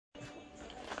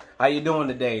How you doing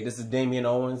today? This is Damian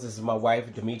Owens. This is my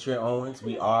wife, Demetria Owens.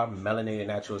 We are Melanated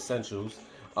Natural Essentials.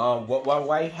 What my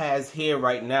wife has here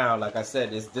right now, like I said,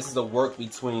 this is a work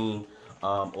between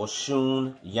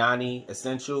Oshun, Yoni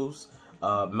Essentials,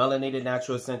 Melanated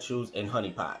Natural Essentials, and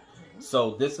Honey Pot.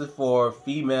 So this is for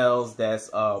females that's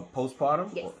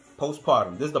postpartum? Yes.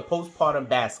 Postpartum. This is the postpartum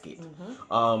basket.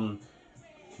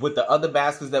 With the other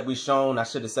baskets that we've shown, I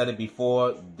should have said it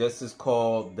before, this is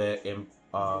called the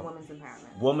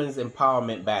Women's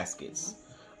Empowerment Baskets.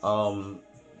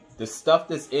 The stuff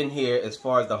that's in here, as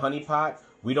far as the honey pot,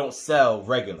 we don't sell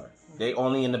regular. They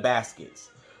only in the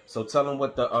baskets. So tell them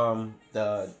what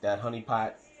that honey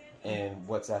pot and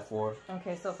what's that for.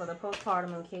 Okay, so for the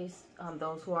postpartum, in case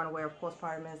those who aren't aware of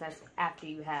postpartum is, that's after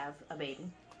you have a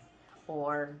baby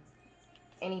or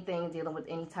anything dealing with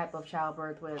any type of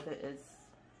childbirth, whether it's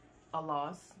a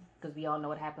loss, because we all know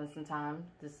what happens in time.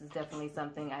 This is definitely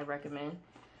something I recommend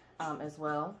as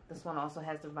well. This one also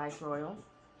has the rice royal,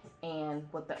 and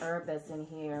with the herb that's in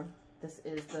here, this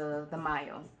is the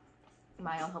mayo.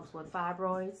 Mayo helps with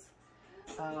fibroids,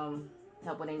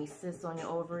 help with any cysts on your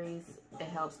ovaries. It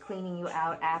helps cleaning you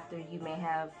out after you may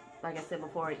have, like I said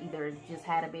before, either just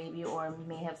had a baby or you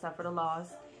may have suffered a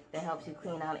loss. That helps you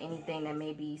clean out anything that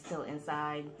may be still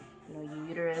inside, your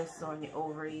uterus or your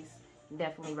ovaries.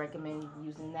 Definitely recommend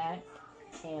using that.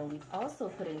 And we also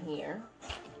put in here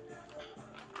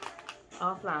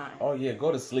offline. Oh yeah,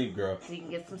 go to sleep, girl. So you can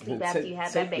get some sleep after you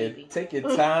have that baby. Take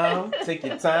your time. Take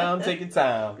your time. Take your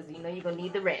time. Because you know you're gonna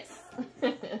need the rest.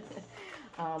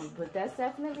 But that's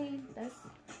definitely that's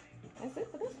it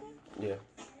for this one. Yeah.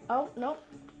 Oh nope,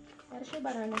 got a shea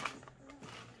butter in there.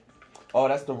 Oh,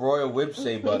 that's the Royal Whip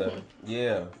Shea Butter.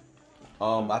 Yeah.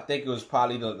 I think it was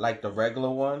probably the regular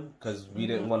one, because we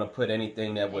didn't want to put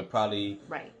anything that would probably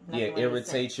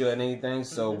irritate you or anything.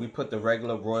 So we put the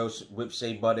regular Royal Whip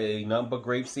Shea Butter, a number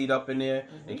grapeseed up in there.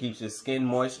 It keeps your skin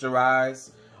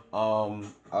moisturized.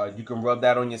 You can rub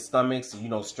that on your stomachs,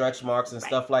 stretch marks and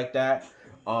stuff like that.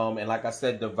 And like I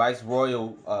said, the Vice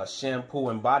Royal shampoo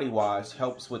and body wash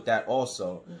helps with that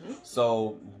also.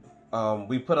 So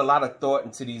we put a lot of thought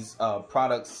into these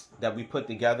products that we put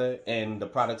together, and the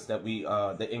products that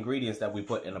the ingredients that we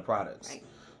put in the products. Right.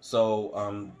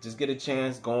 So just get a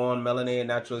chance, go on Melanated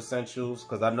Natural Essentials,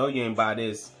 because I know you ain't buy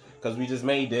this, because we just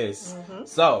made this.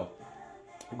 So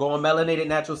go on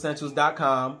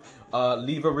melanatednaturalessentials.com,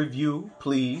 leave a review,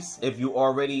 please, if you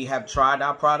already have tried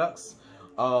our products,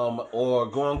 or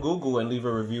go on Google and leave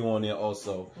a review on there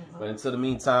also. But until the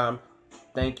meantime,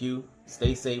 thank you,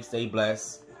 stay safe, stay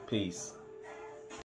blessed. Peace.